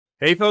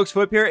Hey folks,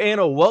 fWhip here,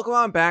 and welcome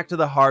on back to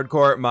the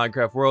hardcore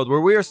Minecraft world,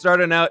 where we are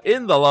starting out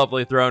in the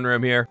lovely throne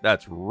room here.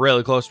 That's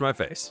really close to my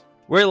face.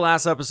 Where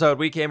last episode,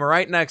 we came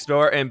right next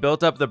door and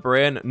built up the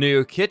brand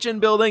new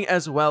kitchen building,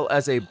 as well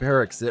as a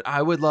barracks that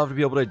I would love to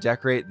be able to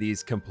decorate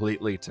these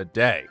completely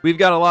today. We've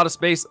got a lot of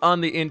space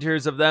on the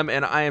interiors of them,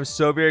 and I am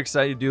so very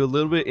excited to do a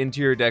little bit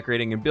interior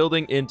decorating and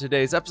building in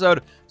today's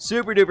episode.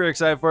 Super duper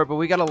excited for it, but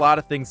we got a lot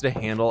of things to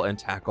handle and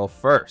tackle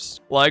first.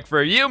 Like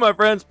for you, my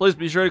friends, please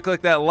be sure to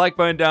click that like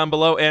button down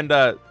below and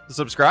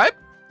subscribe.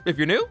 If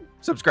you're new,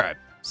 subscribe.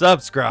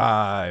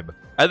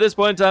 At this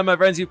point in time, my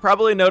friends, you've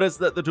probably noticed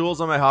that the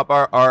tools on my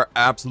hotbar are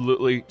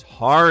absolutely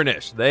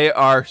tarnished. They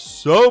are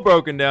so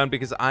broken down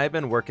because I've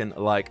been working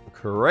like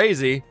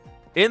crazy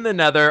in the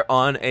nether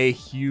on a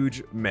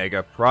huge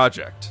mega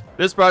project.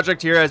 This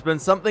project here has been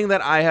something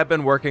that I have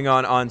been working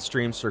on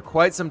streams for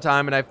quite some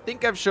time, and I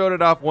think I've showed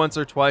it off once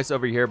or twice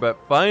over here, but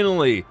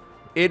finally,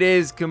 it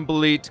is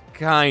complete,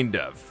 kind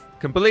of.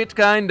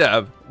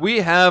 We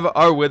have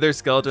our wither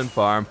skeleton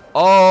farm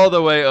all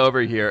the way over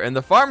here, and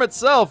the farm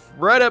itself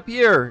right up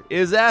here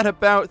is at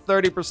about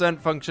 30%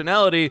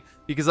 functionality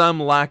because I'm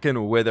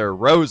lacking wither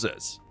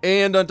roses.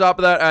 And on top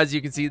of that, as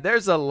you can see,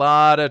 there's a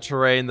lot of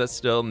terrain that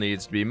still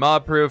needs to be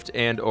mob proofed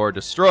and or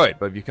destroyed.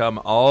 But if you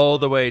come all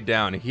the way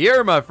down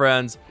here, my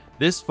friends,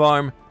 this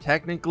farm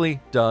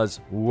technically does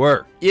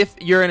work. If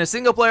you're in a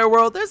single player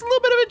world, there's a little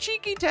bit of a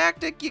cheeky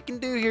tactic you can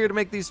do here to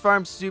make these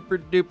farms super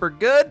duper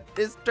good,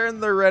 is turn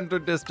the render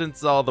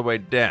distance all the way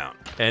down.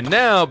 And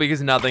now,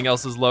 because nothing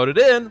else is loaded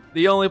in,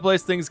 the only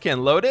place things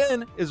can load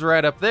in is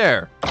right up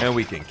there, and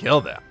we can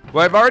kill them.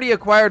 Well, I've already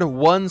acquired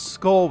one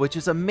skull, which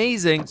is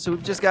amazing, so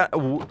we've just got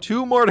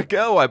 2 more to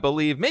go, I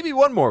believe. Maybe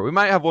 1 more. We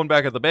might have 1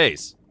 back at the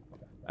base.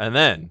 And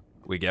then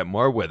we get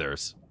more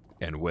withers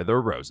and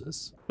wither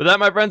roses. But that,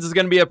 my friends, is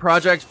going to be a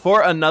project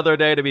for another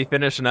day to be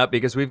finishing up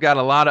because we've got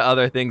a lot of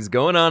other things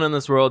going on in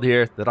this world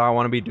here that I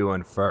want to be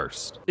doing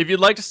first. If you'd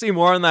like to see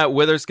more on that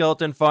wither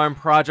skeleton farm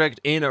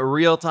project in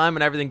real time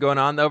and everything going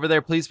on over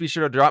there, please be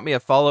sure to drop me a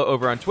follow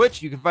over on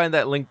Twitch. You can find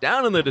that link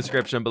down in the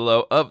description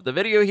below of the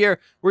video here.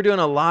 We're doing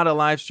a lot of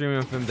live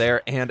streaming from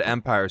there and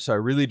Empire, so I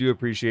really do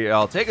appreciate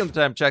y'all taking the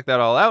time to check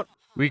that all out.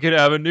 We could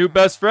have a new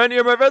best friend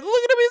here, my friends.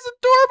 Look at him, he's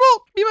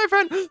adorable. Be my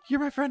friend. You're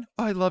my friend.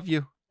 Oh, I love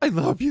you. I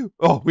love you.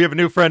 Oh, we have a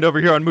new friend over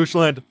here on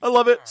Mooshland. I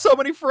love it. So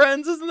many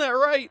friends, isn't that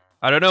right?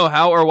 I don't know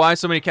how or why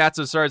so many cats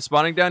have started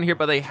spawning down here,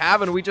 but they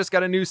have, and we just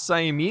got a new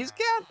Siamese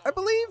cat, I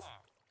believe.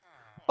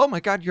 Oh my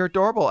God, you're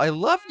adorable. I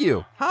love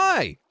you.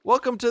 Hi.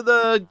 Welcome to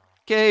the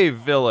cave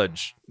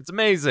village. It's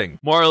amazing.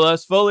 More or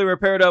less fully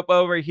repaired up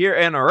over here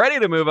and ready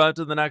to move on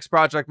to the next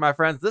project, my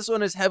friends. This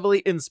one is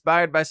heavily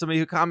inspired by somebody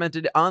who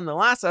commented on the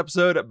last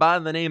episode by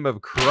the name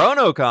of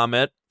Chrono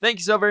Comet. Thank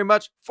you so very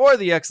much for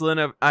the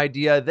excellent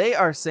idea. They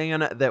are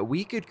saying that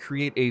we could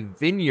create a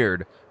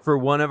vineyard for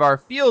one of our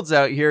fields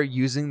out here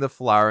using the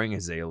flowering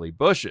azalea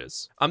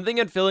bushes. I'm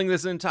thinking filling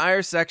this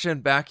entire section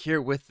back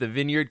here with the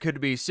vineyard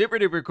could be super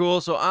duper cool,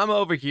 so I'm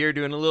over here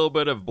doing a little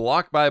bit of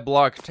block by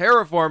block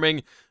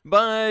terraforming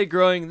by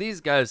growing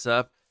these guys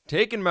up,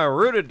 taking my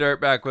rooted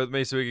dirt back with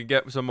me so we can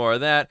get some more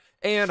of that,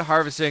 and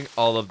harvesting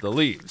all of the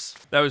leaves.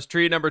 That was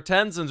tree number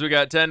 10 since we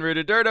got 10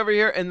 rooted dirt over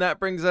here, and that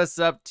brings us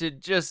up to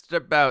just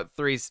about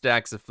 3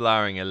 stacks of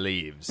flowering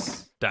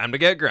leaves. Time to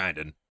get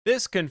grinding.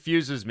 This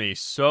confuses me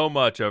so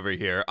much over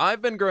here.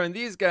 I've been growing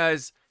these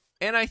guys,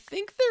 and I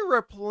think they're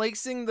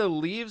replacing the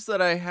leaves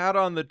that I had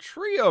on the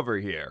tree over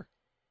here.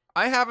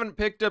 I haven't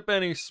picked up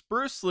any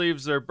spruce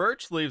leaves or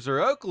birch leaves or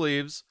oak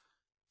leaves,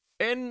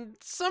 and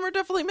some are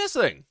definitely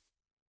missing.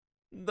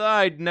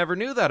 I never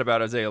knew that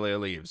about azalea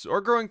leaves,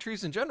 or growing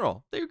trees in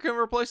general. They can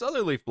replace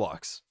other leaf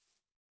blocks.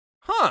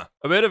 Huh.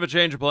 A bit of a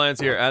change of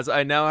plans here, as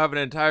I now have an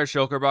entire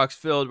shulker box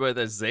filled with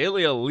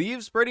azalea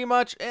leaves pretty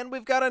much, and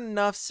we've got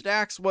enough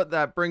stacks. What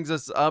that brings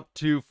us up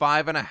to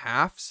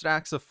 5.5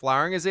 stacks of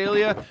flowering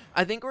azalea.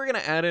 I think we're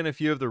going to add in a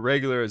few of the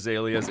regular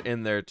azaleas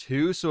in there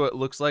too, so it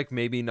looks like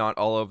maybe not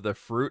all of the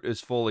fruit is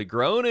fully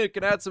grown. It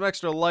can add some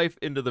extra life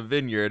into the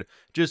vineyard,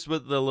 just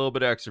with a little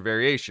bit of extra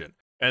variation.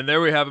 And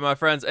there we have it, my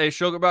friends, a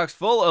sugar box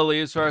full of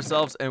leaves for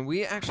ourselves, and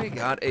we actually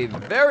got a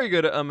very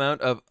good amount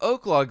of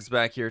oak logs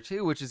back here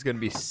too, which is going to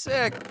be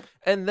sick.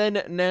 And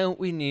then now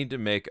we need to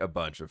make a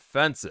bunch of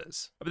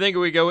fences. I'm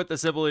thinking we go with the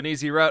simple and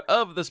easy route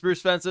of the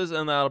spruce fences,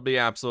 and that'll be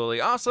absolutely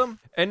awesome.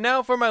 And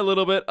now for my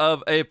little bit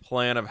of a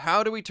plan of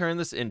how do we turn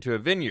this into a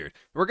vineyard.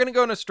 We're going to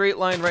go in a straight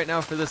line right now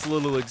for this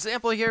little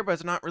example here, but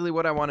it's not really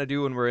what I want to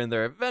do when we're in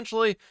there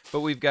eventually.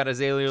 But we've got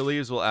azalea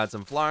leaves. We'll add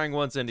some flowering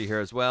ones into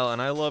here as well,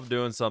 and I love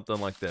doing something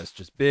like this.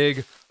 Just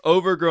big,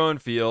 overgrown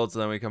fields,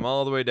 and then we come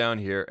all the way down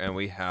here, and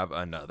we have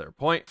another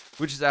point,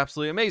 which is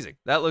absolutely amazing.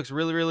 That looks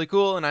really, really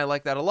cool, and I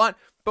like that a lot.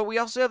 But we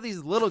also have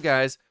these little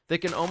guys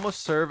that can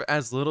almost serve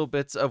as little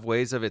bits of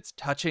ways of it's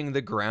touching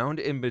the ground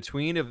in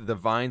between if the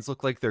vines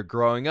look like they're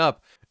growing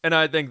up. And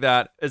I think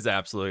that is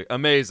absolutely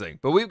amazing.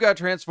 But we've got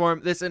to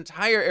transform this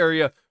entire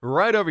area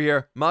right over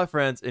here, my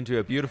friends, into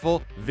a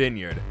beautiful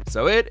vineyard.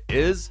 So it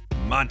is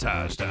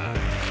montage time.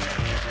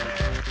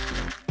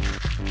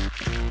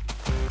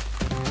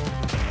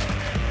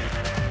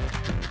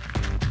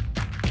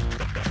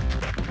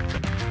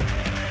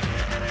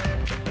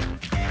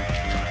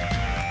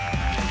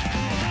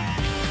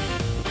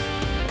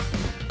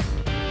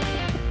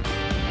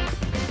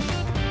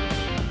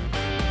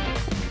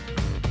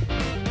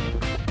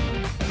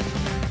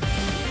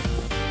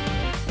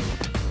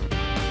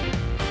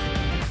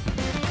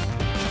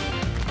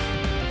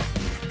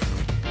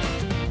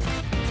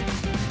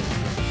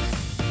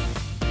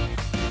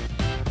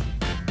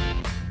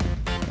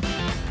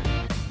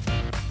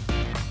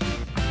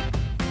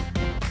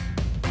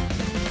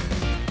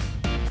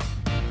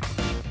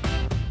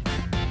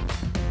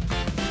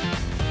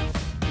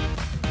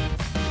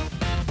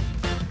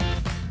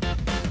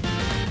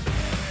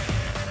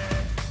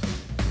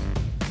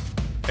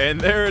 And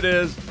there it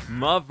is,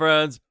 my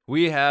friends.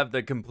 We have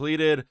the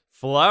completed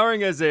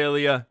flowering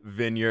Azalea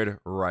Vineyard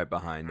right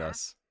behind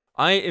us.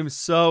 I am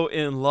so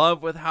in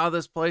love with how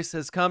this place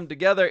has come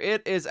together.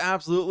 It is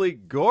absolutely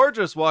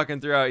gorgeous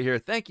walking throughout here.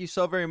 Thank you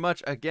so very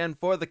much again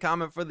for the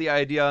comment, for the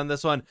idea on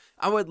this one.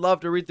 I would love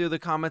to read through the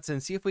comments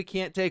and see if we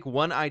can't take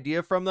one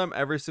idea from them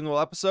every single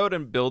episode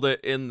and build it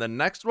in the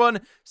next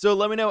one. So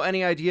let me know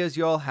any ideas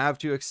you all have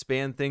to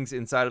expand things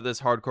inside of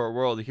this hardcore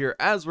world here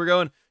as we're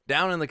going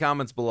down in the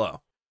comments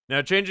below.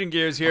 Now, changing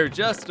gears here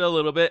just a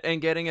little bit and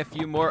getting a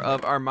few more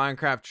of our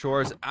Minecraft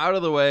chores out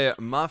of the way,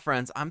 my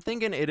friends, I'm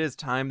thinking it is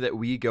time that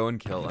we go and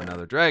kill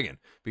another dragon.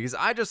 Because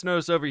I just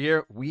noticed over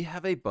here, we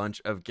have a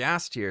bunch of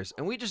gas tiers,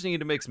 and we just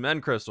need to make some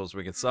end crystals so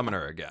we can summon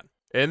her again.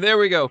 And there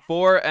we go,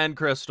 4 end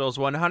crystals,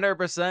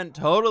 100%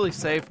 totally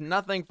safe,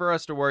 nothing for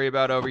us to worry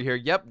about over here.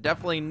 Yep,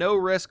 definitely no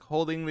risk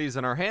holding these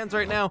in our hands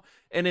right now,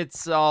 and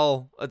it's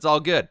all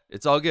good.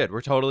 It's all good,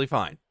 we're totally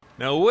fine.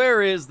 Now,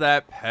 where is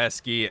that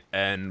pesky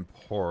end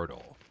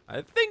portal?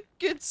 I think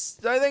it's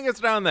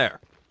down there.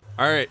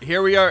 All right,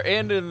 here we are,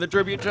 and in the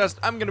tribute chest,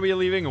 I'm gonna be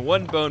leaving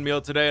 1 bone meal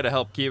today to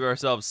help keep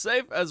ourselves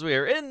safe as we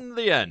are in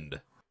the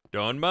end.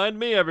 Don't mind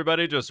me,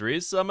 everybody, just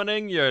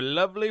resummoning your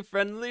lovely,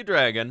 friendly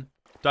dragon.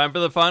 Time for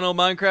the final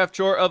Minecraft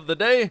chore of the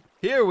day.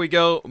 Here we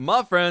go,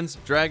 my friends,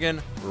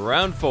 dragon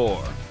round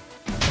 4.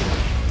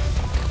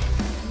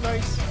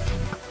 Nice.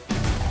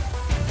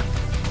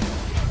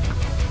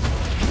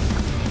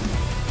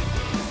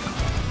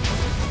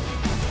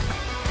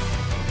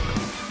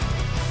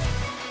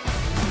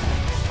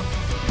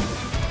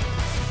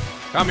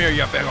 Come here,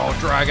 you big old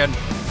dragon.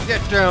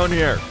 Get down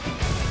here.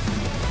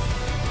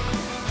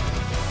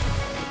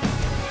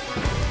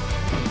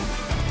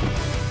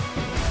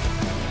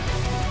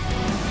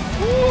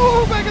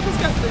 Woo, back at the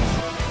sky, please.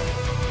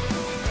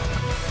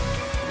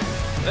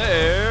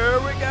 There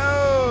we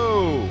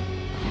go.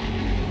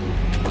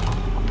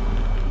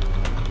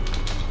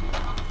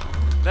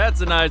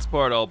 That's a nice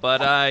portal,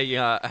 but I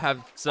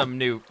have some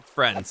new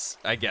friends,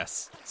 I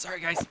guess.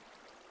 Sorry, guys.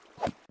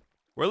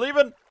 We're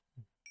leaving.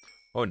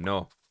 Oh,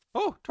 no.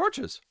 Oh,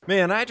 torches.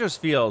 Man, I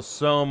just feel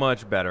so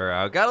much better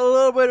out. Got a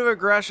little bit of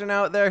aggression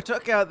out there,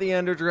 took out the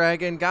Ender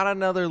Dragon, got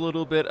another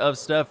little bit of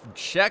stuff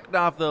checked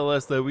off the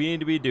list that we need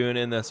to be doing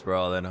in this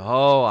world, and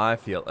oh, I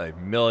feel a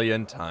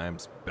million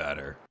times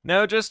better.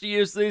 Now, just to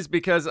use these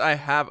because I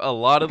have a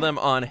lot of them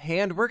on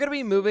hand, we're gonna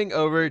be moving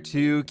over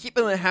to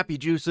keeping the happy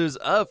juices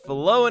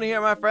flowing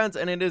here, my friends,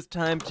 and it is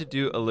time to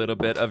do a little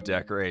bit of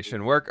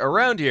decoration work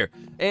around here.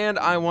 And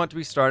I want to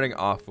be starting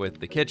off with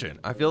the kitchen.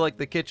 I feel like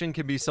the kitchen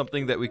can be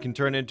something that we can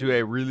turn into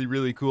a really,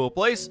 really cool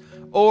place,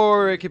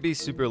 or it could be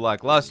super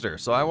lackluster.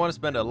 So I want to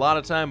spend a lot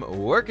of time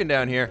working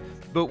down here,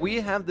 but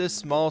we have this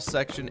small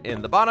section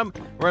in the bottom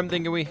where I'm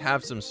thinking we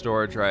have some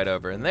storage right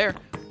over in there.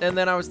 And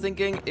then I was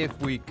thinking if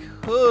we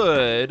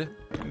could,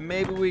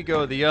 maybe we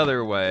go the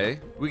other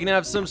way. We can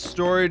have some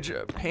storage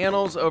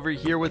panels over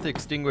here with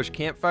extinguished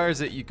campfires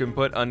that you can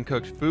put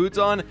uncooked foods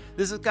on.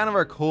 This is kind of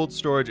our cold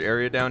storage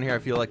area down here. I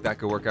feel like that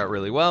could work out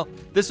really well.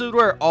 This is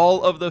where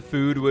all of the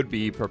food would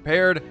be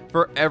prepared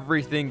for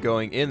everything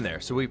going in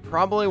there. So we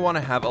probably want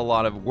to have a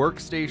lot of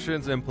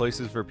workstations and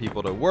places for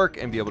people to work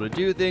and be able to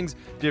do things.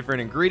 Different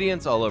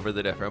ingredients all over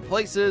the different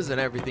places and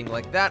everything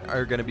like that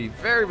are going to be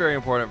very, very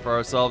important for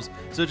ourselves.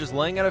 So just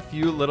laying out a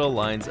few little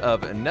lines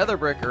of nether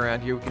brick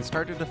around here, we can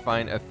start to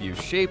define a few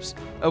shapes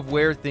of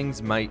where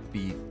things might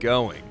be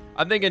going.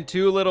 I'm thinking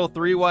 2 little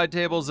 3-wide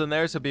tables in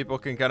there so people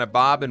can kind of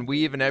bob and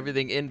weave and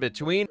everything in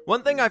between.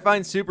 One thing I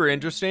find super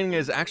interesting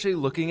is actually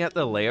looking at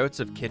the layouts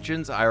of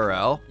kitchens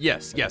IRL.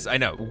 Yes, I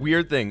know,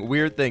 weird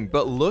thing,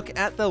 but look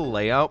at the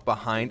layout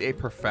behind a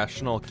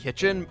professional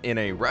kitchen in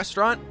a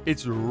restaurant.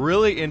 It's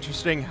really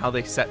interesting how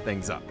they set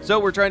things up. So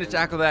we're trying to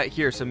tackle that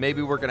here. So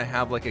maybe we're gonna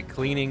have like a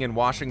cleaning and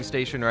washing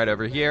station right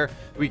over here.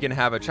 We can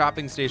have a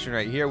chopping station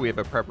right here. We have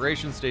a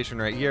preparation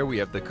station right here. We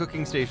have the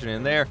cooking station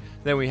in there.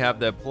 Then we have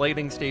the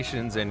plating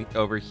stations and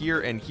over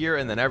here,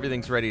 and then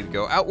everything's ready to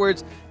go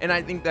outwards, and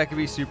I think that could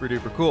be super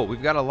duper cool.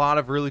 We've got a lot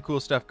of really cool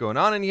stuff going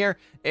on in here,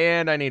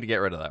 and I need to get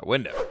rid of that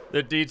window.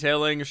 The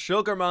detailing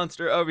shulker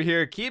monster over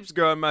here keeps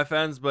growing, my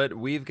friends, but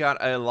we've got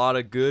a lot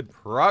of good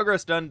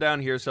progress done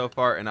down here so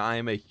far, and I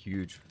am a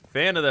huge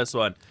fan of this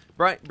one.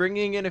 Right,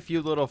 bringing in a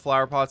few little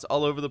flower pots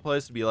all over the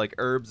place to be like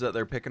herbs that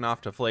they're picking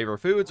off to flavor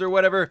foods or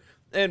whatever.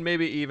 And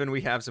maybe even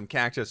we have some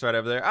cactus right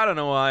over there. I don't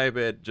know why,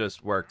 but it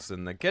just works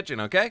in the kitchen,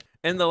 okay?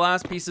 And the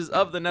last pieces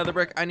of the nether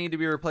brick I need to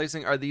be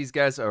replacing are these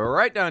guys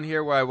right down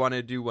here where I want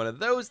to do one of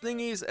those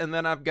thingies. And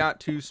then I've got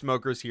 2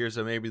 smokers here,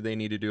 so maybe they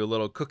need to do a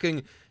little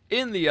cooking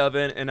in the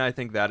oven. And I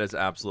think that is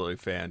absolutely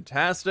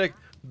fantastic.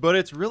 But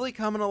it's really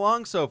coming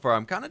along so far.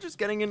 I'm kind of just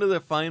getting into the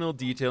final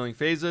detailing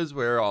phases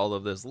where all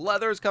of this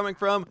leather is coming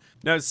from.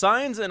 Now,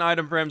 signs and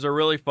item frames are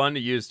really fun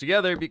to use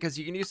together because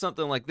you can use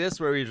something like this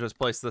where you just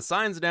place the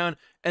signs down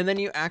and then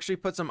you actually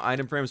put some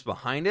item frames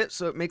behind it,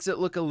 so it makes it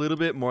look a little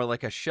bit more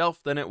like a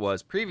shelf than it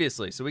was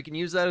previously. So we can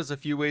use that as a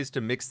few ways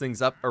to mix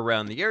things up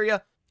around the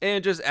area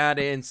and just add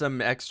in some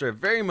extra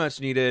very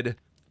much needed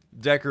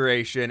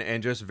decoration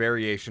and just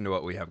variation to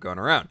what we have going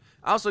around.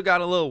 I also got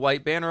a little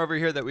white banner over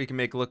here that we can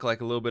make look like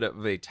a little bit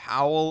of a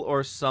towel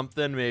or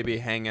something, maybe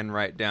hanging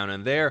right down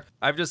in there.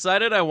 I've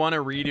decided I want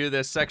to redo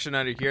this section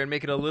under here and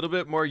make it a little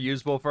bit more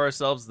usable for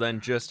ourselves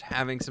than just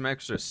having some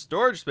extra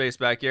storage space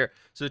back here.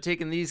 So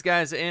taking these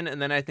guys in, and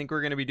then I think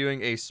we're going to be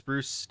doing a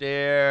spruce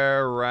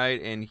stair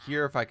right in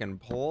here if I can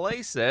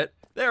place it.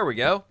 There we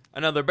go.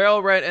 Another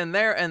barrel right in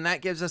there, and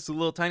that gives us a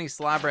little tiny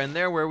slab right in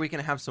there where we can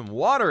have some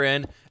water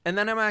in. And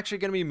then I'm actually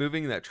going to be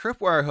moving that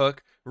tripwire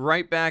hook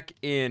right back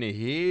in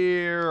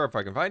here, if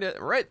I can find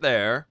it, right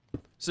there.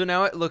 So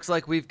now it looks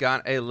like we've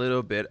got a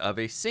little bit of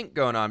a sink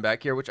going on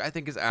back here, which I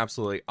think is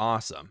absolutely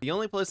awesome. The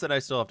only place that I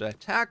still have to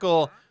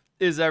tackle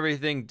is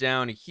everything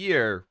down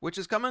here, which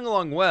is coming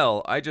along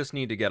well. I just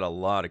need to get a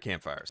lot of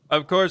campfires.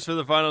 Of course, for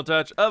the final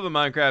touch of a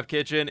Minecraft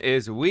kitchen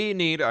is we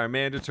need our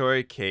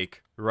mandatory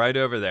cake right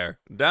over there.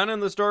 Down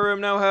in the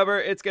storeroom now, however,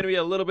 it's going to be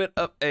a little bit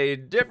of a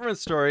different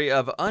story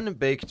of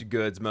unbaked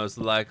goods, most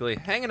likely,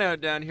 hanging out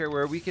down here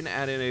where we can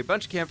add in a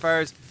bunch of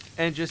campfires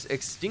and just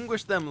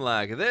extinguish them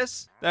like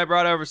this. I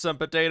brought over some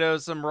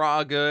potatoes, some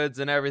raw goods,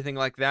 and everything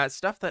like that,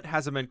 stuff that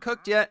hasn't been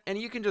cooked yet, and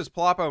you can just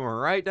plop them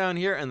right down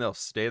here and they'll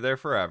stay there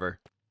forever.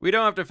 We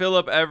don't have to fill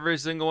up every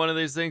single one of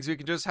these things. We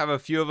can just have a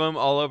few of them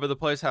all over the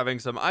place, having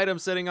some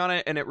items sitting on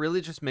it, and it really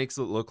just makes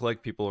it look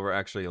like people are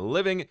actually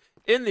living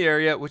in the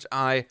area, which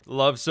I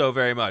love so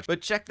very much.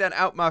 But check that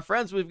out, my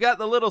friends. We've got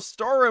the little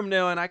storeroom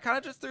now, and I kind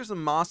of just threw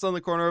some moss on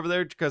the corner over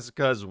there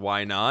because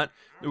why not?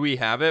 We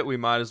have it. We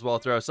might as well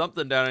throw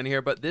something down in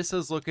here, but this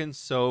is looking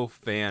so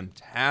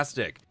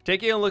fantastic.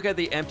 Taking a look at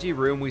the empty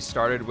room we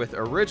started with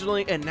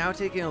originally, and now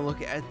taking a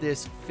look at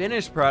this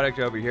finished product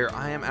over here,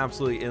 I am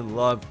absolutely in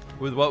love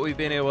with what we've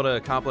been able to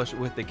accomplish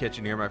with the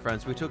kitchen here, my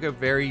friends. We took a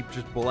very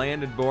just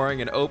bland and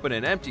boring and open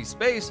and empty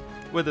space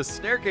with a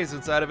staircase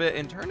inside of it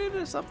and turned it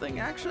into something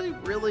actually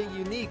really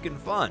unique and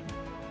fun.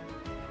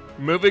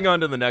 Moving on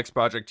to the next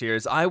project here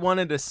is I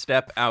wanted to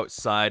step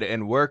outside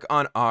and work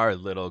on our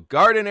little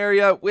garden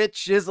area,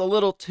 which is a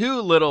little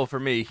too little for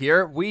me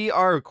here. We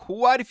are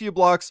quite a few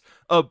blocks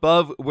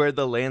above where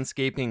the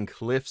landscaping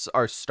cliffs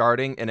are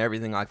starting and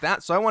everything like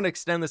that. So I want to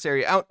extend this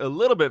area out a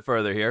little bit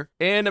further here.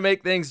 And to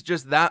make things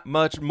just that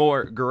much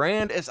more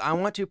grand is I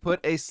want to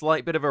put a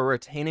slight bit of a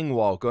retaining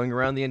wall going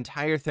around the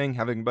entire thing,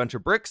 having a bunch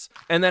of bricks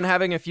and then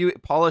having a few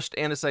polished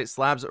andesite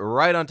slabs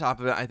right on top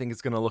of it. I think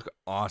it's going to look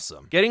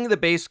awesome. Getting the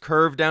base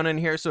curve down in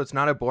here so it's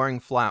not a boring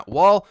flat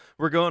wall.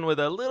 We're going with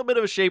a little bit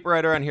of a shape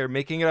right around here,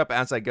 making it up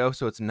as I go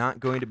so it's not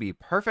going to be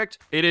perfect.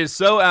 It is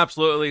so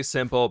absolutely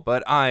simple,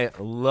 but I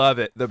love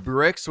it. The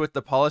bricks with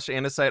the polished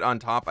andesite on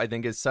top I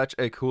think is such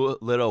a cool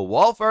little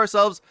wall for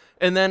ourselves.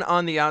 And then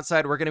on the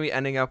outside we're going to be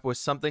ending up with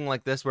something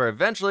like this where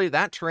eventually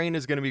that terrain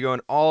is going to be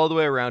going all the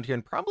way around here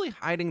and probably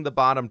hiding the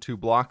bottom 2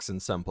 blocks in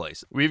some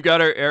place. We've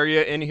got our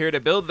area in here to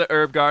build the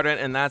herb garden,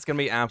 and that's going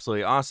to be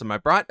absolutely awesome. I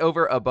brought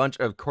over a bunch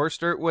of coarse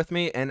dirt with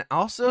me and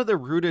also the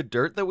rooted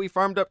dirt that we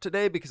farmed up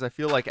today because I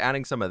feel like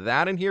adding some of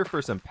that in here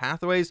for some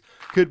pathways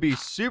could be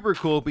super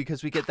cool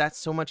because we get that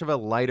so much of a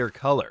lighter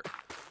color.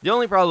 The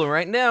only problem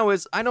right now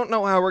is I don't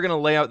know how we're going to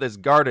lay out this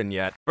garden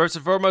yet. First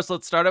and foremost,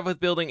 let's start off with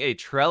building a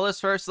trellis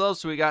for ourselves.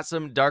 So we got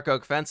some dark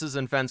oak fences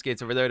and fence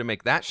gates over there to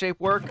make that shape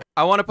work.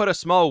 I want to put a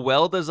small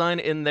well design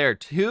in there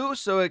too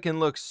so it can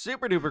look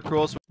super duper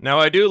cool. Now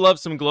I do love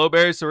some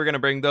glowberries, so we're going to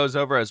bring those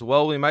over as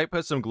well. We might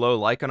put some glow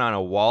lichen on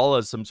a wall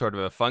as some sort of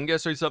a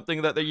fungus or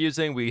something that they're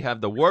using. We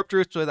have the warp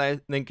roots, which I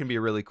think can be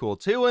really cool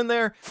too in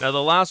there. Now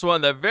the last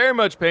one that very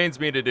much pains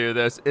me to do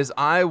this is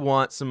I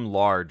want some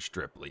large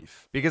drip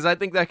leaf because I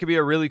think that could be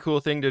a really cool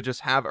thing to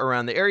just have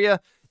around the area.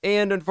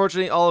 And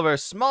unfortunately, all of our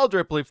small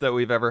drip leaf that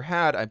we've ever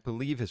had, I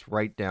believe is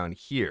right down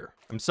here.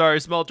 I'm sorry,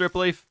 small drip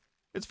leaf.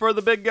 It's for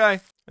the big guy.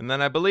 And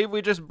then I believe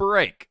we just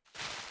break.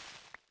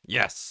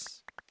 Yes.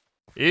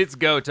 It's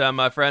go time,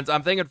 my friends.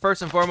 I'm thinking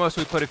first and foremost,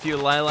 we put a few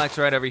lilacs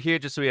right over here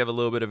just so we have a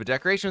little bit of a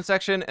decoration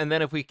section. And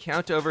then if we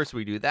count over, so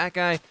we do that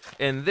guy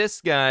and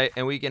this guy,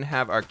 and we can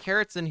have our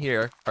carrots in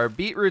here, our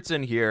beetroots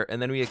in here,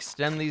 and then we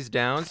extend these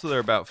down so they're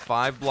about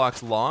 5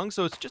 blocks long.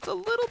 So it's just a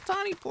little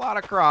tiny plot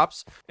of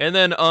crops. And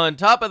then on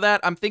top of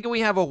that, I'm thinking we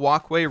have a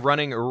walkway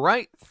running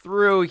right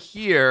through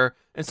here.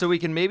 And so we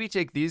can maybe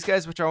take these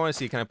guys, which I want to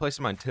see. Can I place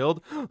them on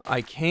tilled?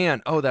 I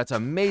can. Oh, that's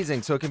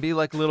amazing. So it can be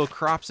like little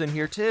crops in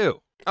here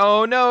too.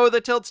 Oh no,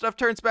 the tilled stuff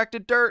turns back to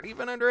dirt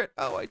even under it.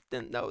 Oh, I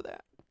didn't know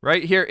that.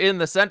 Right here in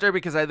the center,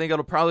 because I think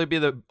it'll probably be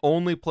the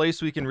only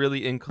place we can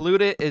really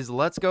include it, is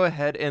let's go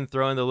ahead and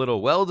throw in the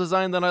little well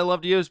design that I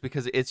love to use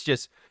because it's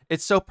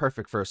so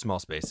perfect for a small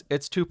space.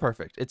 It's too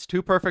perfect. It's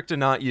too perfect to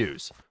not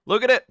use.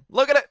 Look at it.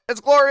 Look at it. It's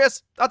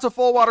glorious. That's a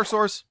full water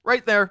source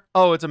right there.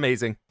 Oh, it's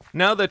amazing.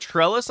 Now the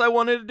trellis I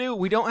wanted to do,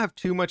 we don't have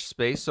too much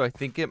space, so I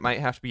think it might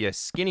have to be a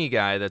skinny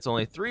guy that's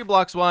only 3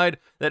 blocks wide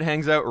that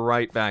hangs out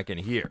right back in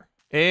here.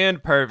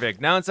 And perfect.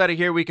 Now inside of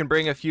here, we can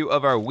bring a few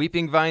of our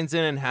weeping vines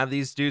in and have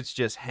these dudes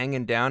just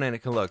hanging down, and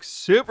it can look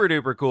super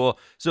duper cool.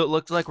 So it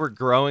looks like we're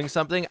growing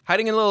something.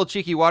 Hiding in a little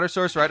cheeky water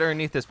source right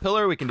underneath this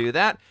pillar, we can do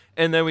that.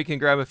 And then we can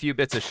grab a few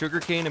bits of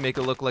sugarcane and make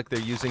it look like they're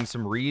using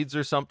some reeds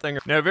or something.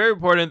 Now, a very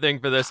important thing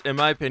for this, in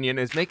my opinion,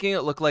 is making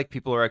it look like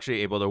people are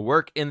actually able to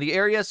work in the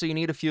area. So you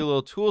need a few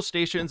little tool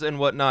stations and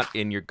whatnot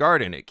in your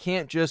garden. It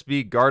can't just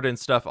be garden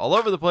stuff all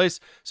over the place.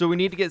 So we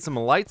need to get some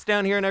lights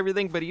down here and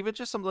everything, but even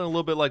just something a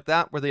little bit like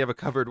that where they have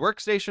a covered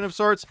workstation of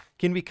sorts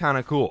can be kind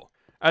of cool.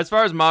 As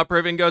far as mob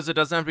proving goes, it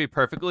doesn't have to be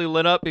perfectly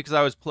lit up because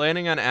I was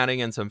planning on adding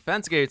in some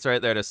fence gates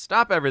right there to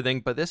stop everything,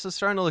 but this is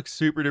starting to look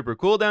super duper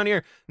cool down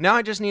here. Now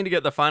I just need to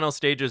get the final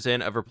stages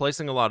in of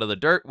replacing a lot of the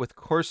dirt with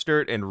coarse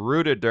dirt and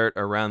rooted dirt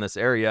around this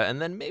area, and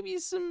then maybe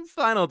some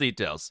final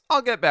details.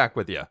 I'll get back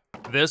with you.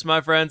 This, my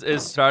friends,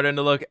 is starting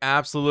to look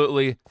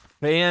absolutely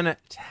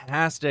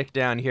fantastic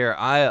down here.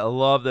 I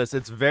love this.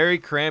 It's very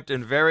cramped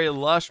and very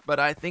lush, but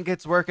I think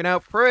it's working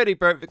out pretty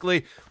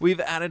perfectly.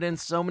 We've added in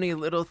so many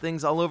little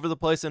things all over the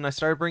place, and I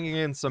started bringing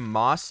in some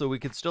moss so we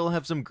could still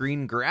have some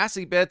green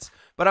grassy bits,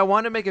 but I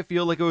wanted to make it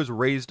feel like it was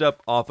raised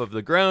up off of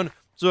the ground,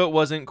 so it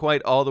wasn't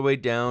quite all the way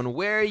down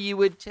where you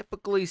would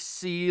typically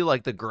see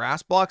like the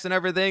grass blocks and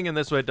everything, and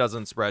this way it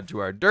doesn't spread to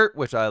our dirt,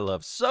 which I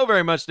love so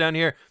very much down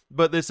here.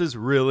 But this is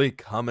really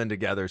coming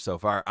together so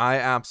far. I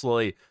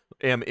absolutely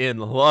am in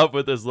love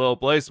with this little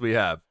place we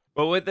have.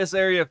 But with this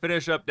area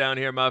finished up down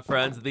here, my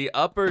friends, the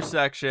upper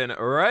section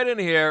right in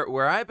here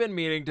where I've been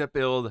meaning to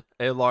build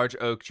a large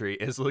oak tree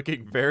is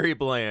looking very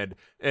bland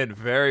and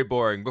very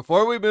boring.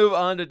 Before we move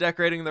on to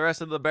decorating the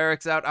rest of the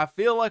barracks out, I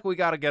feel like we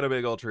got to get a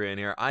big old tree in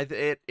here.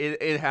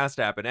 It has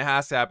to happen. It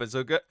has to happen.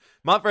 So good,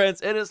 my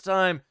friends, it is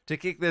time to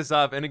kick this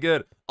off in a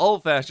good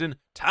old-fashioned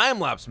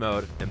time-lapse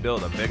mode and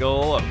build a big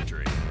old oak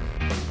tree.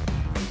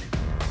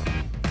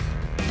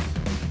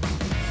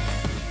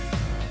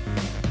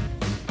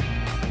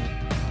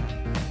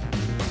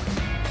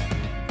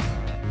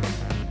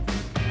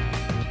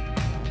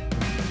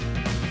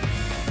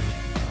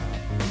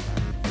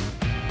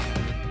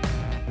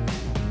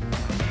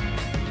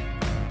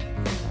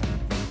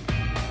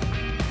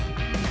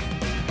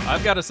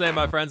 I've got to say,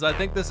 my friends, I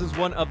think this is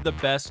one of the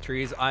best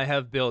trees I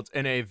have built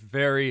in a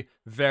very,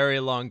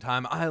 very long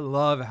time. I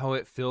love how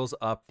it fills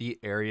up the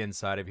area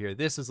inside of here.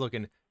 This is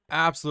looking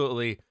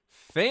absolutely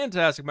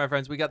fantastic, my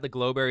friends. We got the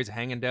glowberries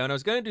hanging down. I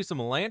was going to do some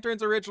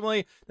lanterns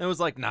originally, and I was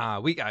like, nah,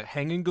 we got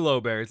hanging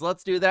glowberries.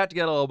 Let's do that to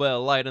get a little bit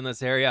of light in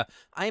this area.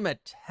 I'm a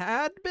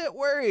tad bit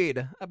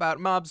worried about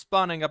mobs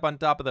spawning up on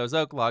top of those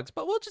oak logs,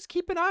 but we'll just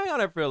keep an eye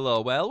on it for a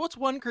little while. What's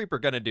one creeper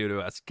going to do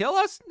to us? Kill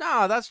us?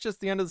 Nah, that's just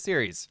the end of the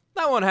series.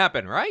 That won't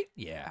happen, right?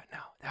 Yeah, no,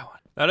 that one.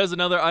 That is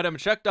another item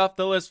checked off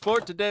the list for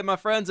today, my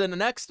friends. And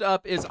next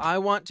up is I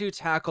want to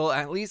tackle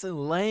at least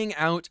laying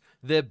out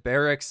the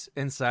barracks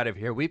inside of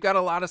here. We've got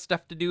a lot of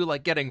stuff to do,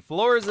 like getting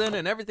floors in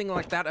and everything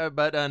like that.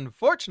 But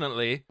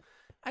unfortunately,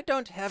 I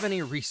don't have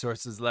any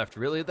resources left,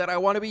 really, that I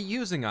want to be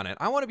using on it.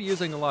 I want to be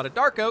using a lot of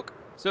dark oak.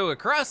 So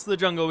across the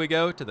jungle we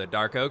go to the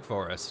dark oak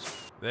forest.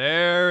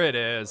 There it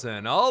is,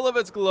 in all of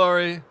its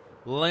glory.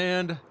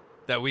 Land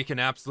that we can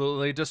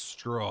absolutely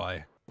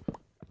destroy.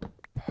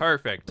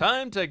 Perfect.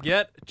 Time to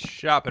get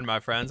chopping, my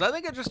friends. I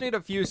think I just need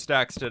a few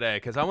stacks today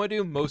because I want to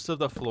do most of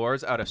the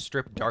floors out of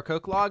stripped dark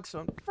oak logs. So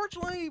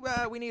unfortunately,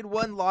 we need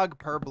one log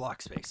per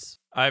block space.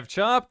 I've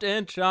chopped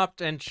and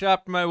chopped and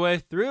chopped my way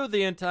through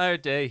the entire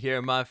day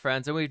here, my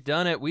friends, and we've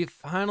done it. We've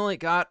finally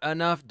got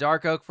enough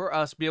dark oak for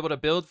us to be able to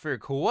build for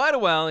quite a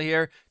while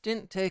here.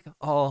 Didn't take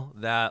all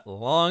that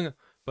long,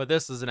 but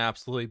this is an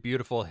absolutely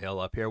beautiful hill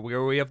up here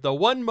where we have the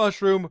one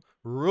mushroom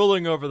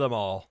ruling over them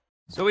all.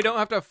 So we don't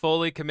have to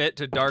fully commit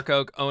to dark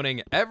oak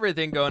owning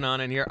everything going on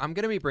in here. I'm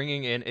going to be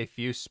bringing in a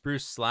few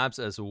spruce slabs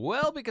as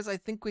well because I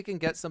think we can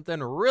get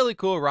something really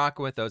cool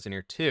rocking with those in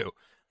here too.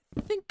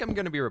 I think I'm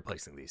going to be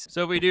replacing these.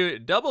 So we do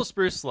double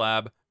spruce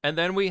slab, and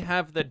then we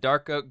have the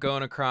dark oak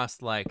going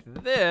across like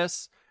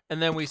this, and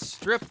then we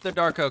strip the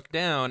dark oak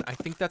down. I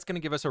think that's going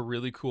to give us a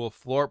really cool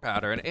floor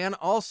pattern and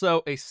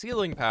also a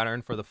ceiling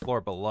pattern for the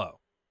floor below.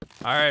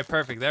 All right,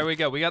 perfect. There we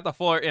go. We got the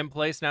floor in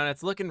place now, and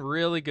it's looking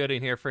really good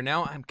in here. For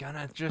now, I'm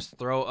gonna just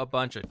throw a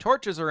bunch of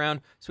torches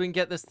around so we can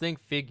get this thing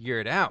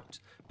figured out.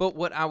 But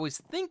what I was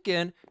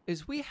thinking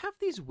is we have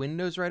these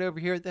windows right over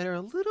here that are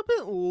a little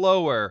bit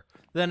lower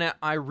than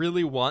I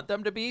really want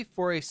them to be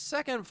for a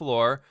second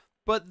floor.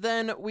 But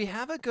then we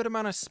have a good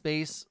amount of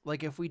space,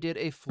 like if we did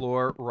a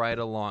floor right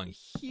along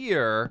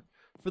here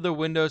for the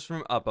windows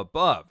from up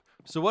above.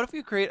 So what if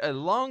we create a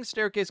long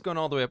staircase going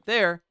all the way up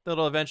there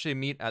that'll eventually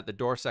meet at the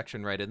door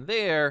section right in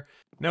there?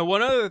 Now,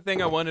 one other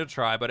thing I wanted to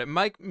try, but it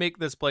might make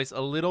this place a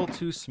little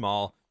too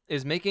small,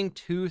 is making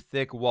two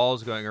thick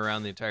walls going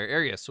around the entire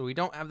area so we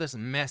don't have this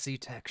messy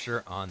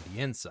texture on the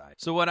inside.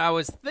 So what I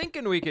was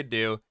thinking we could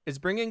do is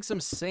bringing some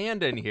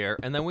sand in here,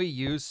 and then we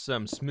use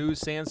some smooth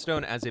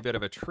sandstone as a bit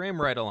of a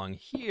trim right along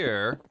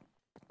here.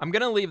 I'm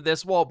gonna leave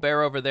this wall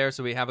bare over there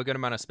so we have a good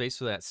amount of space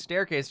for that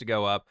staircase to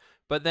go up.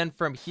 But then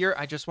from here,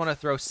 I just want to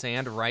throw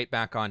sand right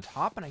back on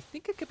top, and I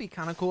think it could be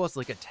kind of cool as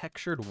like a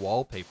textured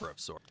wallpaper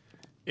of sorts.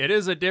 It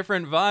is a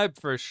different vibe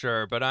for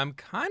sure, but I'm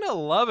kind of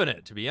loving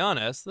it, to be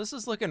honest. This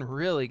is looking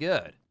really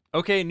good.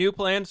 Okay, new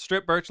plan,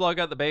 strip birch log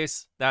at the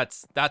base.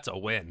 That's a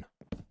win.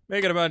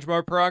 Making a bunch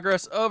more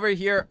progress over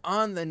here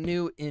on the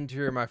new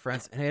interior, my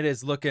friends, and it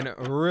is looking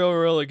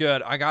really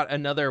good. I got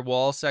another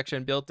wall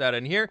section built out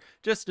in here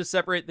just to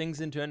separate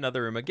things into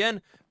another room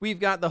again. We've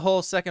got the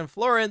whole second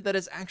floor in that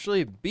is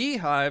actually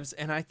beehives,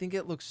 and I think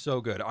it looks so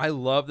good. I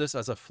love this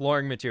as a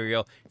flooring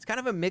material. It's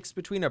kind of a mix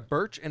between a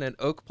birch and an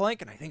oak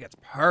plank, and I think it's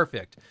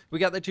perfect. We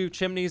got the two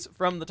chimneys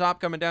from the top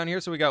coming down here,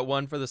 so we got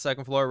one for the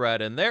second floor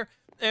right in there,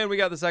 and we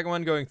got the second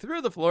one going through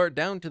the floor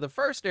down to the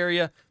first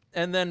area.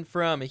 And then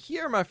from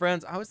here, my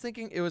friends, I was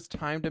thinking it was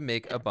time to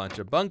make a bunch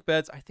of bunk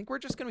beds. I think we're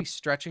just going to be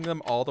stretching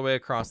them all the way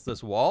across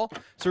this wall.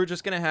 So we're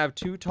just going to have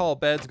 2 tall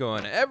beds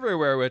going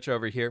everywhere, which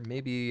over here,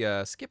 maybe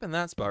skipping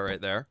that spot right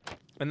there.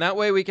 And that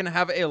way we can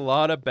have a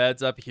lot of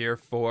beds up here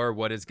for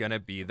what is going to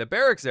be the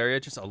barracks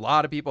area. Just a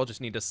lot of people just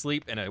need to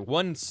sleep in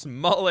one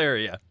small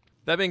area.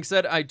 That being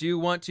said, I do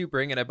want to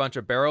bring in a bunch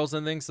of barrels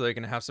and things so they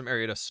can have some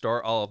area to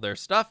store all of their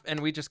stuff. And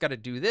we just got to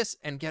do this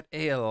and get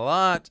a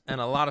lot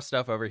of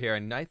stuff over here.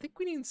 And I think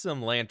we need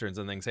some lanterns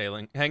and things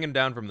hanging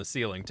down from the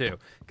ceiling too,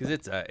 because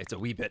it's a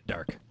wee bit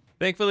dark.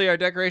 Thankfully, our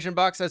decoration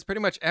box has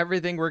pretty much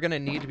everything we're going to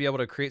need to be able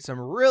to create some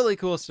really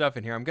cool stuff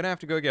in here. I'm going to have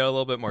to go get a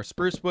little bit more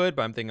spruce wood,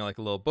 but I'm thinking like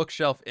a little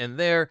bookshelf in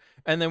there.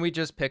 And then we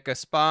just pick a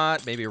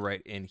spot, maybe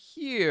right in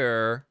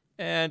here,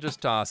 and just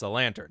toss a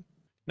lantern.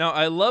 Now,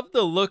 I love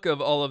the look of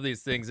all of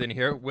these things in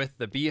here with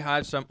the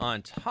beehives from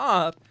on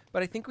top,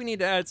 but I think we need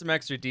to add some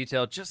extra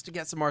detail just to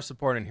get some more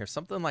support in here.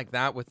 Something like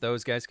that with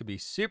those guys could be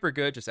super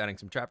good, just adding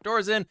some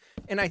trapdoors in,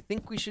 and I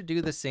think we should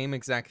do the same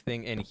exact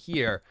thing in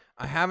here.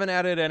 I haven't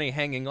added any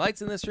hanging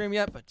lights in this room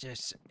yet, but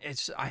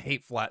I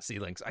hate flat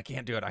ceilings. I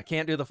can't do it. I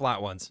can't do the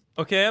flat ones.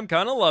 Okay, I'm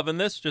kind of loving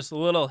this. Just a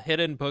little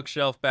hidden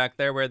bookshelf back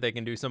there where they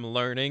can do some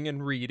learning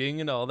and reading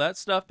and all that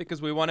stuff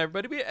because we want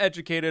everybody to be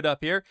educated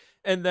up here.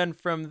 And then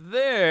from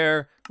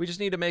there, we just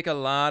need to make a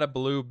lot of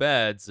blue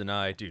beds, and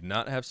I do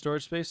not have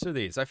storage space for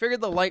these. I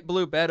figured the light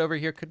blue bed over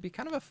here could be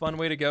kind of a fun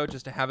way to go,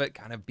 just to have it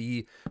kind of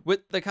be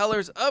with the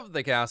colors of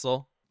the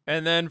castle.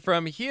 And then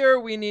from here,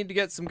 we need to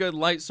get some good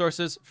light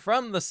sources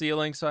from the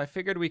ceiling, so I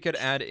figured we could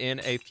add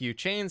in a few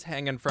chains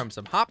hanging from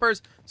some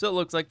hoppers, so it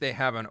looks like they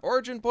have an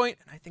origin point,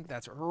 and I think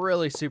that's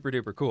really super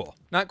duper cool.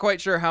 Not quite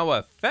sure how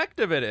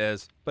effective it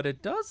is, but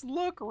it does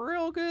look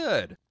real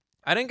good.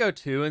 I didn't go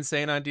too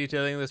insane on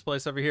detailing this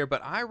place over here,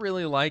 but I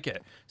really like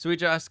it. So we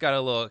just got a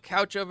little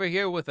couch over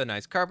here with a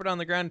nice carpet on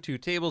the ground, 2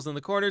 tables in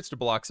the corners to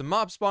block some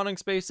mob spawning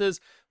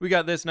spaces. We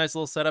got this nice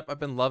little setup. I've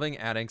been loving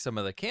adding some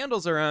of the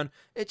candles around.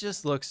 It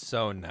just looks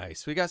so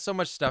nice. We got so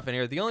much stuff in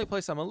here. The only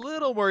place I'm a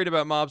little worried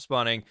about mob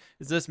spawning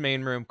is this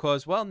main room,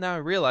 because, well, now I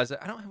realize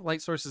that I don't have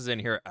light sources in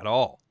here at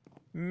all.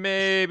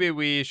 Maybe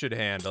we should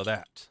handle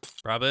that.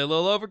 Probably a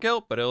little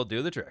overkill, but it'll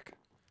do the trick.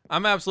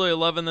 I'm absolutely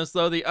loving this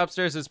though. The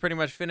upstairs is pretty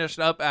much finished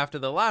up after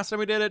the last time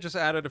we did it. Just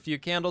added a few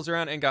candles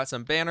around and got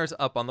some banners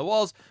up on the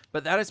walls,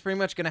 but that is pretty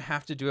much going to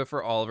have to do it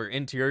for all of our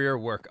interior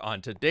work on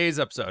today's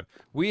episode.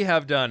 We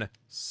have done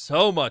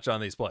so much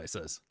on these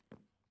places.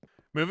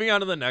 Moving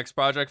on to the next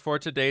project for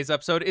today's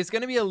episode is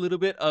going to be a little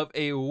bit of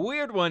a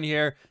weird one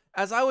here,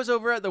 as I was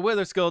over at the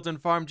Wither Skeleton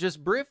Farm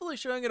just briefly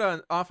showing it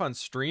off on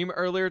stream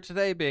earlier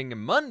today, being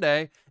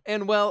Monday,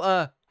 and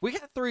well, we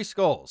got 3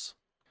 skulls.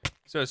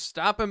 So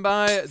stopping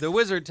by the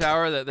wizard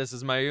tower, that this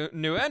is my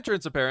new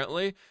entrance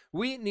apparently,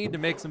 we need to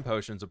make some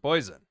potions of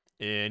poison.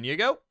 In you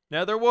go.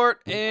 Nether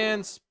wart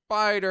and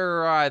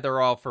spider eye,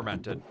 they're all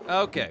fermented.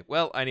 Okay,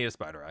 well, I need a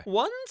spider eye.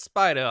 1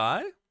 spider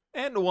eye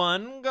and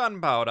 1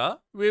 gunpowder.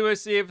 We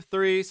receive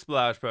 3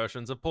 splash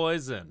potions of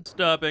poison.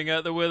 Stopping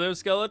at the Wither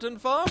Skeleton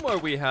Farm where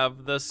we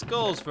have the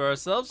skulls for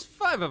ourselves,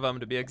 5 of them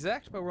to be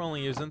exact, but we're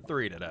only using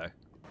 3 today.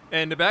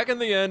 And back in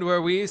the end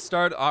where we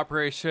start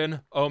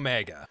Operation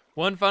Omega.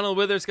 1 final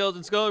Wither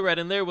Skeleton Skull right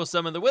in there. We'll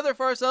summon the Wither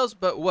for ourselves,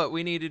 but what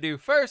we need to do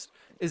first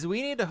is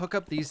we need to hook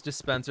up these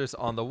dispensers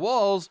on the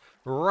walls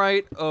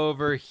right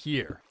over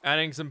here.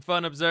 Adding some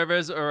fun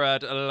observers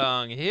right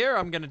along here.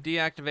 I'm going to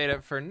deactivate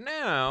it for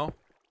now,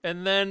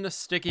 and then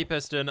sticky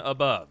piston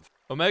above.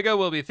 Omega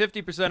will be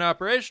 50%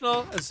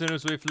 operational as soon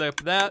as we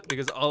flip that,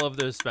 because all of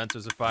the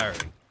dispensers are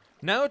firing.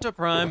 Now to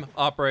prime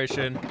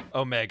Operation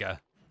Omega.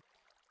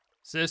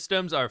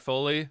 Systems are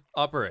fully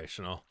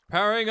operational.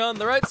 Powering on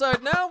the right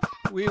side now,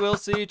 we will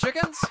see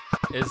chickens.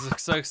 Is a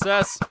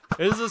success.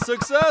 Is a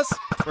success.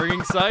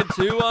 Bringing side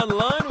 2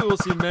 online, we will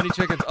see many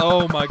chickens.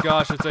 Oh my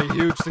gosh, it's a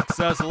huge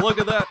success. Look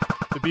at that.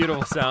 The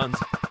beautiful sounds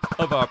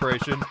of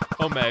Operation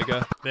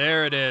Omega.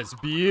 There it is.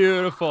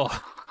 Beautiful.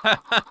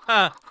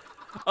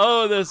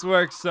 Oh, this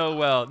works so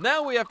well.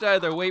 Now we have to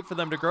either wait for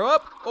them to grow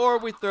up or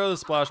we throw the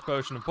splash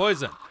potion of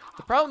poison.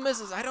 The problem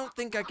is I don't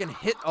think I can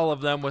hit all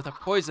of them with a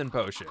poison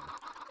potion.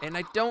 And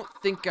I don't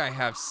think I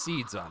have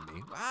seeds on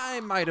me.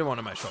 I might have one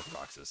of my shulker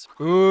boxes.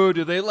 Ooh,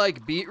 do they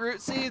like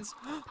beetroot seeds?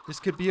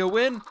 This could be a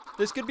win.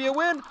 This could be a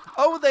win.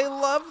 Oh, they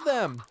love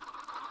them.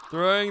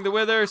 Throwing the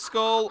Wither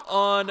Skull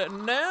on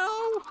now,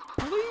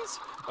 please.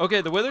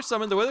 Okay, the Wither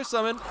summoned, the Wither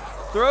summoned.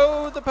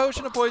 Throw the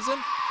potion of poison.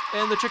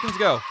 And the chickens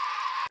go.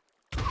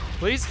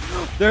 Please.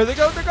 There they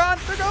go. They're gone.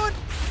 They're going.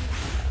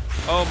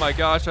 Oh my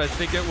gosh, I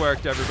think it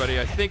worked, everybody.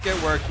 I think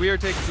it worked. We are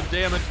taking some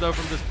damage, though,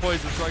 from this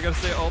poison, so I gotta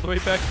stay all the way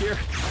back here.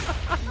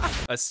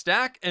 A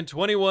stack and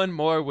 21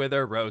 more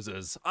wither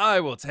roses. I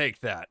will take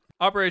that.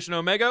 Operation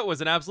Omega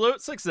was an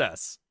absolute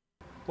success.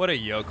 What a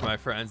yoke, my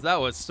friends. That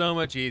was so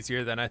much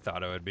easier than I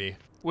thought it would be.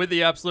 With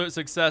the absolute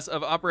success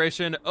of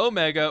Operation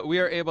Omega, we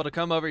are able to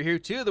come over here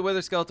to the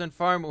Wither Skeleton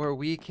Farm where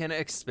we can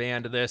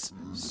expand this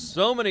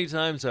so many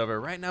times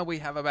over. Right now we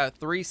have about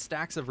 3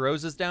 stacks of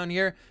roses down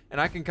here, and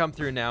I can come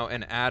through now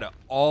and add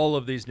all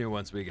of these new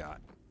ones we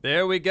got.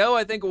 There we go.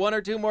 I think 1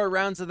 or 2 more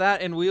rounds of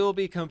that, and we will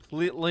be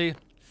completely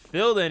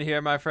filled in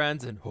here, my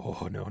friends. And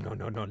oh, no,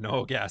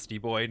 Gasty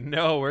boy.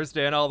 No, we're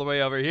staying all the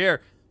way over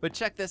here. But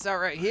check this out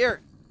right here.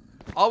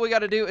 All we got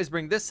to do is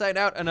bring this side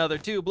out another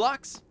 2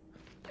 blocks.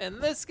 And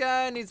this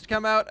guy needs to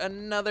come out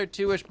another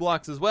 2-ish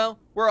blocks as well.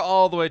 We're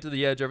all the way to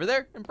the edge over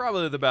there, and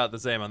probably about the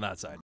same on that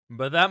side.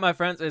 But that, my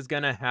friends, is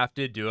gonna have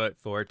to do it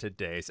for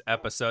today's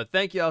episode.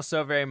 Thank you all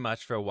so very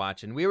much for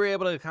watching. We were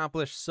able to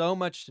accomplish so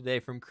much today,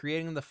 from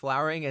creating the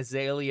flowering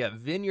Azalea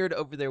Vineyard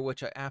over there,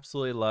 which I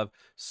absolutely love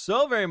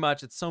so very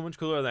much. It's so much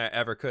cooler than I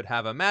ever could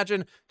have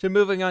imagined, to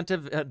moving on to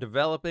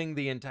developing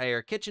the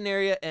entire kitchen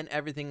area and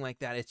everything like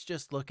that. It's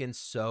just looking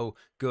so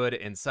good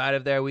inside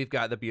of there. We've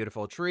got the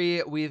beautiful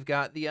tree. We've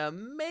got the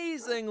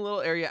amazing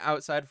little area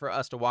outside for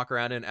us to walk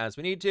around in as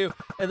we need to.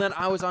 And then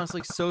I was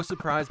honestly so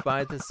surprised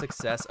by the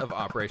success of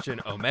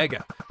Operation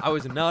Omega. I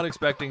was not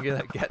expecting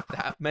to get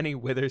that many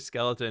wither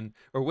skeleton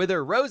or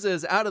wither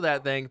roses out of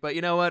that thing, but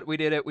you know what? We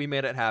did it. We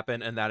made it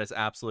happen, and that is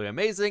absolutely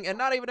amazing. And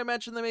not even to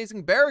mention the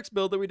amazing barracks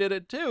build that we did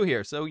it too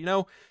here. So, you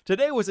know,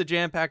 today was a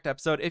jam-packed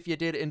episode. If you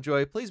did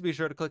enjoy, please be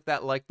sure to click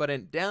that like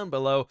button down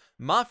below.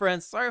 My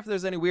friends, sorry if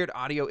there's any weird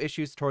audio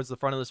issues towards the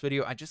front of this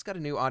video. I just got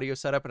a new audio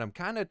setup, and I'm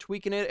kind of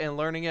tweaking it and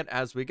learning it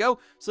as we go.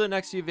 So the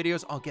next few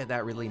videos, I'll get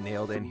that really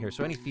nailed in here.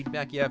 So any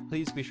feedback you have,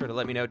 please be sure to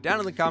let me know down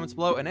in the comments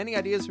below. And any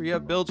ideas for you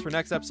have builds for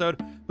next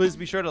episode, please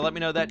be sure to let me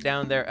know that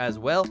down there as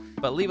well.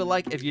 But leave a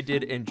like if you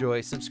did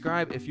enjoy,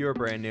 subscribe if you're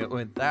brand new.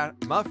 With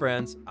that, my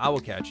friends, I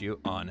will catch you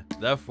on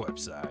the flip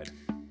side.